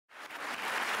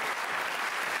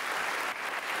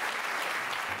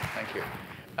Thank you.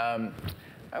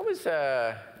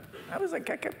 I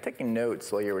kept taking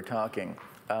notes while you were talking.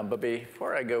 But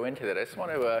before I go into that, I just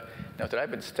want to note that I've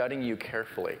been studying you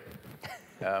carefully.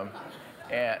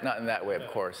 And not in that way, of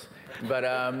course. But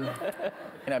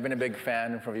I've been a big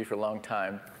fan of you for a long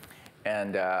time.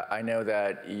 And I know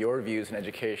that your views in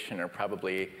education are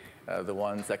probably the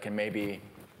ones that can maybe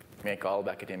make all of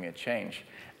academia change.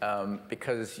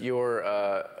 Because you're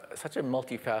such a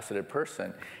multifaceted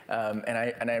person.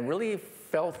 And I really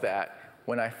felt that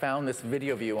when I found this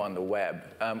video of you on the web.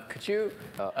 Could you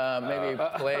maybe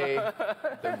play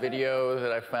the video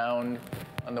that I found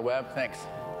on the web? Thanks.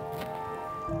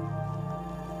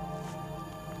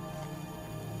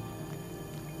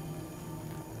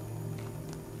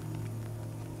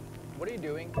 What are you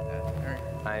doing?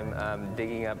 I'm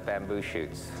digging up bamboo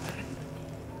shoots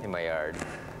in my yard.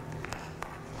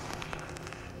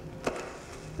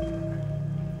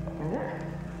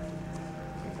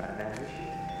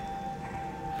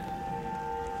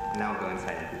 Now go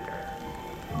inside and prepare.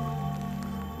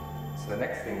 So the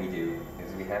next thing we do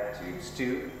is we have to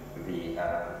stew the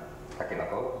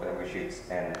takenoko, bamboo shoots,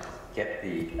 and get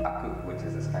the aku, which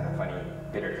is this kind of funny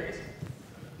bitter taste.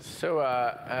 So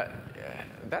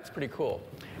that's pretty cool.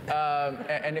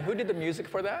 And who did the music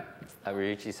for that?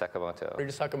 Ryuichi Sakamoto.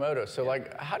 Ryuichi Sakamoto. So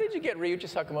like, how did you get Ryuichi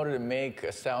Sakamoto to make a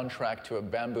soundtrack to a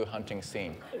bamboo hunting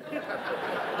scene?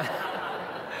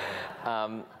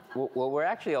 Well, we're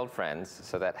actually old friends,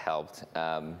 so that helped.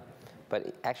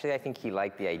 But actually, I think he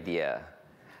liked the idea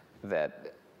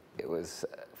that it was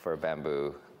for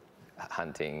bamboo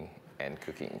hunting and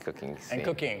cooking scene. And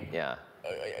cooking. Yeah.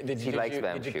 Did you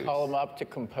call him up to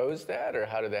compose that, or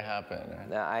how did that happen?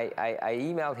 No, I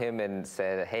emailed him and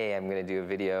said, hey, I'm going to do a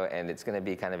video, and it's going to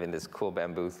be kind of in this cool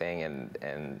bamboo thing,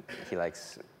 and he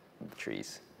likes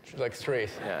trees. He likes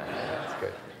trees. Yeah. That's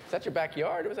good. Is that your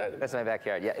backyard? Was that? That's my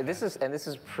backyard. Yeah. This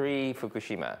is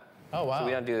pre-Fukushima. Oh wow. So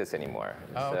we don't do this anymore.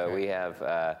 Oh, so okay.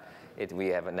 we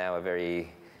have now a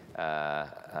very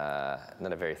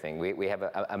not a very thing. We have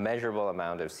a measurable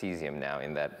amount of cesium now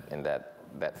in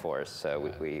that forest.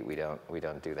 So we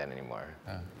don't do that anymore.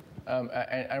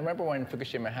 I remember when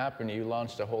Fukushima happened, you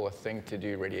launched a whole thing to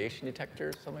do radiation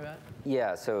detectors, something like that?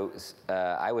 Yeah, so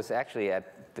I was actually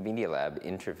at the Media Lab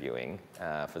interviewing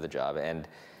for the job, and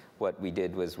what we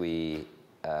did was and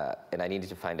I needed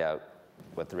to find out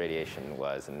what the radiation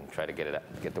was and try to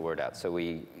get the word out. So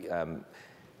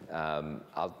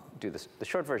I'll do this. The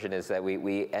short version is that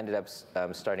we ended up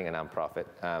starting a nonprofit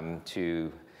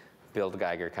to build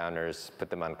Geiger counters, put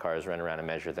them on cars, run around and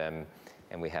measure them.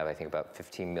 And we have, I think, about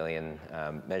 15 million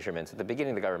measurements. At the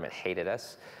beginning, the government hated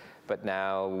us, but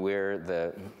now we're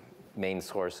the main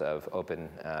source of open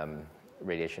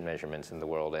radiation measurements in the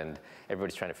world, and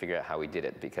everybody's trying to figure out how we did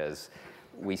it, because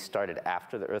we started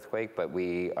after the earthquake, but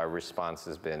our response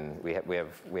has been, we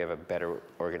have a better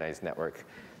organized network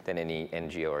than any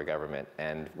NGO or government,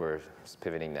 and we're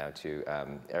pivoting now to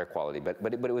air quality. But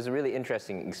it was a really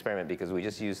interesting experiment, because we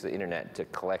just used the internet to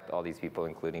collect all these people,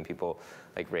 including people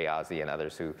like Ray Ozzie and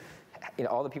others who,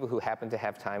 all the people who happened to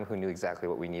have time, who knew exactly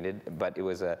what we needed. But it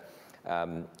was a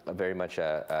very much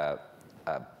a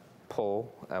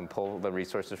pull the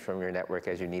resources from your network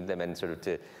as you need them, and sort of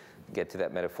to get to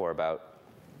that metaphor about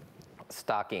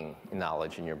stocking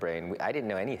knowledge in your brain. I didn't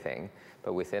know anything,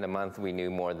 but within a month we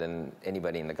knew more than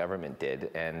anybody in the government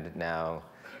did, and now,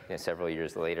 several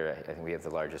years later, I think we have the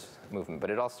largest movement. But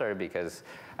it all started because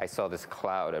I saw this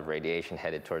cloud of radiation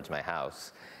headed towards my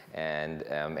house, and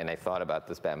I thought about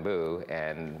this bamboo,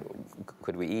 and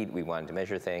could we eat? We wanted to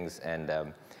measure things, and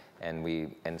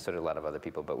so did a lot of other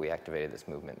people, but we activated this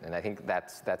movement. And I think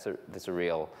that's a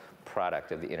real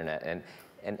product of the internet.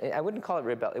 And I wouldn't call it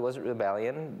rebellion. It wasn't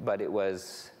rebellion, but it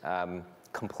was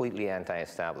completely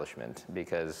anti-establishment,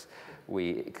 because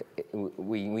we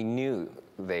knew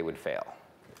they would fail,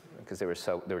 because they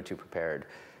were too prepared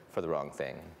for the wrong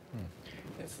thing.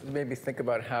 Let's maybe think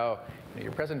about how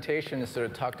your presentation sort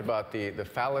of talked about the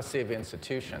fallacy of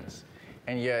institutions,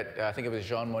 and yet I think it was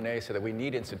Jean Monnet said that we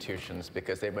need institutions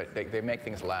because they make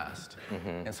things last.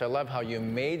 Mm-hmm. And so I love how you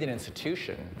made an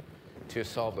institution to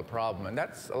solve the problem. And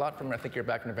that's a lot from, I think, your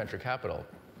background in venture capital,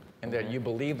 and that you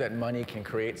believe that money can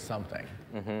create something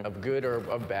of good or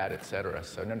of bad, et cetera.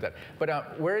 So none of that.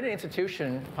 But we're in an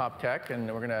institution, PopTech,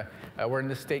 and we're in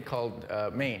this state called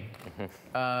Maine.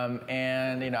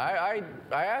 And I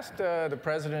asked the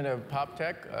president of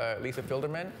PopTech, Lisa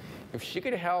Filderman, if she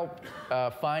could help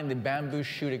find the bamboo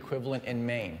shoot equivalent in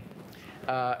Maine.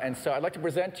 And so I'd like to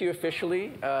present to you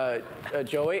officially,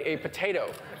 Joi, a potato.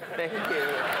 Thank you.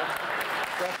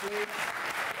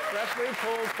 Freshly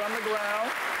pulled from the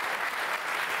ground.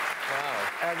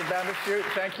 as a bound to shoot.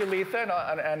 Thank you,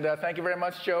 Letha, and thank you very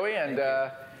much, Joey. And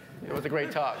it was a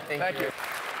great talk. Thank you.